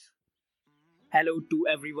Hello to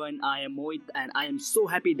everyone. I am Mohit and I am so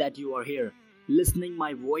happy that you are here, listening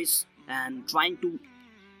my voice and trying to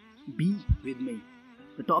be with me.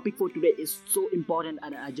 The topic for today is so important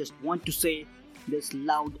and I just want to say this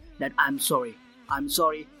loud that I'm sorry. I'm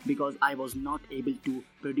sorry because I was not able to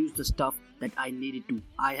produce the stuff that I needed to.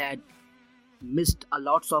 I had missed a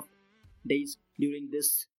lots of days during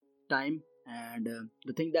this time and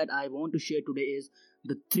the thing that I want to share today is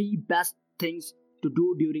the three best things to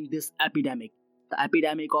do during this epidemic, the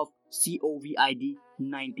epidemic of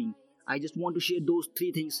covid-19. I just want to share those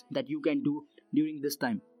three things that you can do during this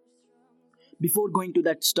time. Before going to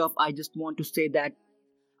that stuff, I just want to say that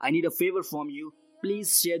I need a favor from you.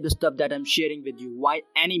 Please share the stuff that I'm sharing with you. Why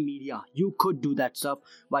any media? You could do that stuff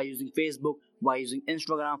by using Facebook, by using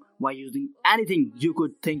Instagram, by using anything you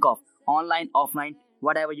could think of, online, offline,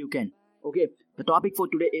 whatever you can. Okay, the topic for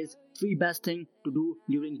today is three best things to do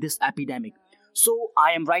during this epidemic. So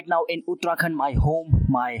I am right now in Uttarakhand, my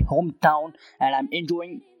hometown, and I'm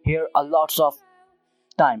enjoying here a lots of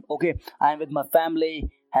time. Okay, I am with my family,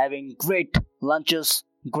 having great lunches,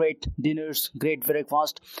 great dinners, great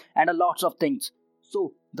breakfast, and a lots of things.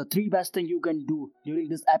 So the three best things you can do during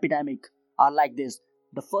this epidemic are like this.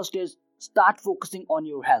 The first is start focusing on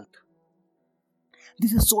your health.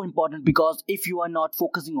 This is so important because if you are not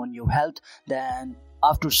focusing on your health, then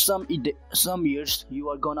after some years you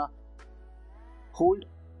are gonna hold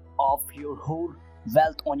of your whole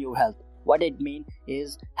wealth on your health. What it means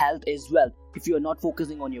is health is wealth. If you are not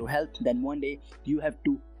focusing on your health, then one day you have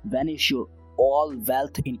to vanish your all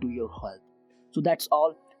wealth into your health. So that's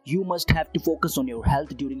all. You must have to focus on your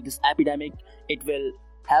health during this epidemic. It will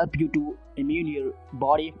help you to immune your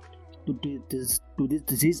body to this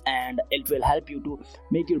disease, and it will help you to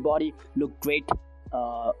make your body look great.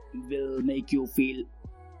 Will make you feel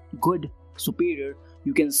good, superior,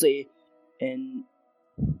 you can say, in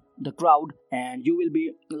the crowd, and you will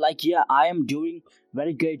be like, yeah, I am doing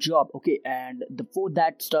very great job. Okay, and for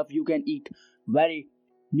that stuff you can eat very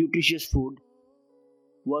nutritious food,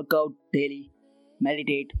 work out daily,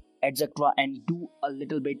 meditate, etc., and do a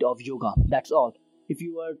little bit of yoga. That's all. If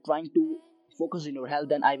you are trying to focus in your health,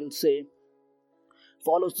 then I will say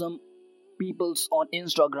follow some peoples on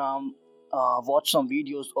Instagram, watch some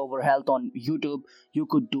videos over health on YouTube. You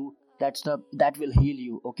could do that stuff that will heal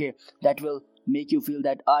you. Okay, that will make you feel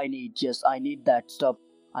that I need that stuff.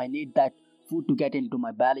 I need that food to get into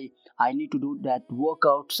my belly. I need to do that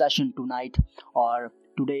workout session tonight or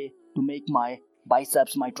today to make my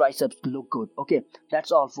biceps, my triceps to look good. Okay,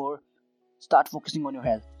 that's all for start focusing on your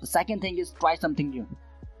health. The second thing is try something new.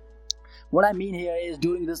 What I mean here is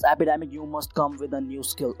during this epidemic you must come with a new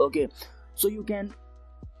skill. Okay, so you can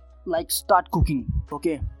like start cooking.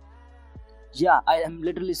 Okay, yeah, I am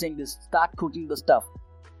literally saying this, start cooking the stuff.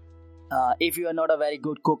 If you are not a very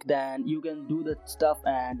good cook, then you can do the stuff,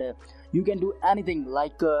 and you can do anything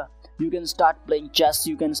like you can start playing chess,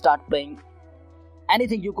 you can start playing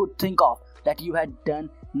anything you could think of that you had done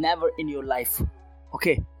never in your life.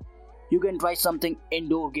 Okay, you can try something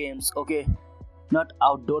indoor games. Okay, not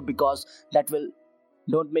outdoor, because that will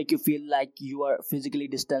don't make you feel like you are physically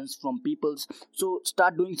distanced from peoples. So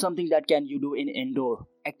start doing something that can you do in indoor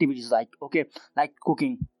activities, like, okay, like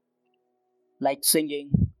cooking, like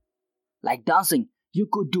singing, like dancing. You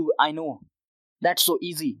could do, I know, that's so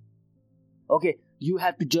easy. Okay, you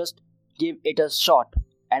have to just give it a shot,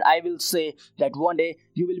 and I will say that one day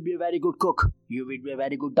you will be a very good cook, you will be a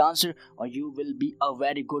very good dancer, or you will be a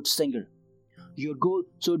very good singer. Your goal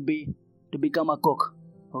should be to become a cook.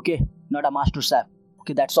 Okay, not a master chef.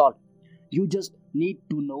 Okay, that's all. You just need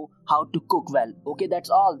to know how to cook well. Okay, that's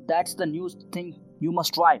all. That's the new thing you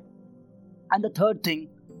must try. And the third thing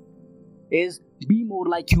is be more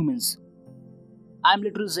like humans. I'm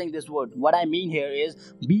literally saying this word. What I mean here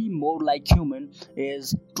is be more like human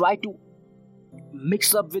is try to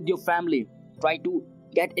mix up with your family. Try to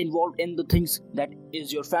get involved in the things that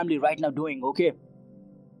is your family right now doing. Okay,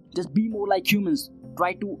 just be more like humans.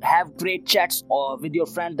 Try to have great chats or with your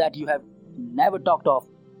friend that you have never talked of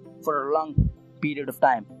for a long period of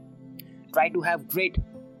time. Try to have great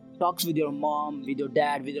talks with your mom, with your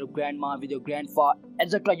dad, with your grandma, with your grandfather,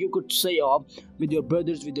 etc. You could say, or with your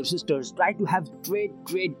brothers, with your sisters. Try to have great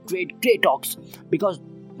talks, because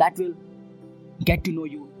that will get to know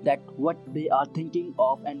you, that what they are thinking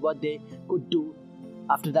of and what they could do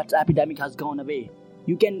after that epidemic has gone away.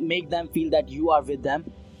 You can make them feel that you are with them,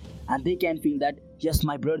 and they can feel that yes,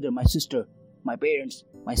 my brother, my sister, my parents,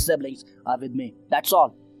 my siblings are with me. That's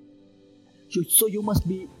all. So you must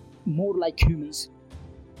be more like humans,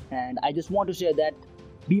 and I just want to say that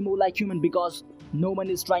be more like human, because no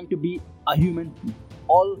one is trying to be a human.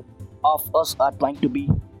 All of us are trying to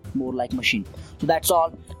be more like machine. So that's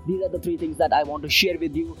all. These are the 3 things that I want to share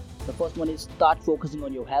with you. The first one is start focusing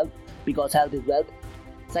on your health, because health is wealth.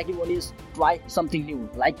 Second one is try something new,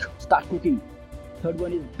 like start cooking. Third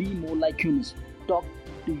one is be more like humans. Talk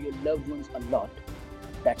to your loved ones a lot.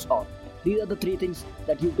 That's all. These are the 3 things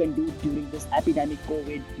that you can do during this epidemic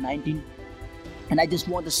COVID-19. And I just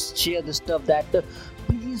want to share the stuff that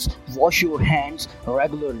please wash your hands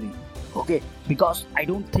regularly. Okay, because I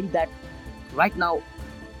don't think that right now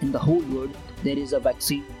in the whole world there is a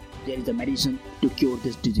vaccine, there is a medicine to cure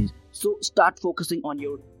this disease. So start focusing on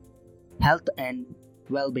your health and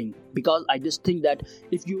well-being, because I just think that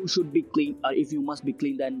if you should be clean, or if you must be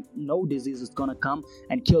clean, then no disease is gonna come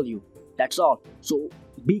and kill you. That's all. So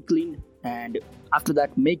be clean, and after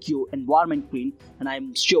that make your environment clean, and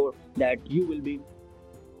I'm sure that you will be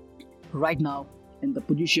right now in the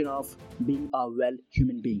position of being a well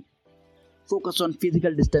human being. Focus on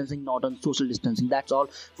physical distancing, not on social distancing. That's all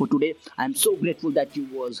for today. I'm so grateful that you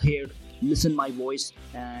was here, listen my voice,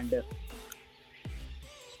 and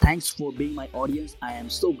thanks for being my audience. I am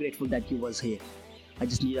so grateful that you was here. I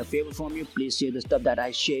just need a favor from you. Please share the stuff that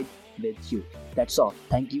I shared with you. That's all.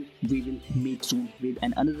 Thank you. We will meet soon with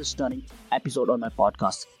another stunning episode on my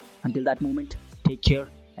podcast. Until that moment, take care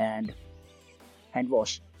and hand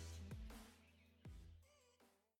wash.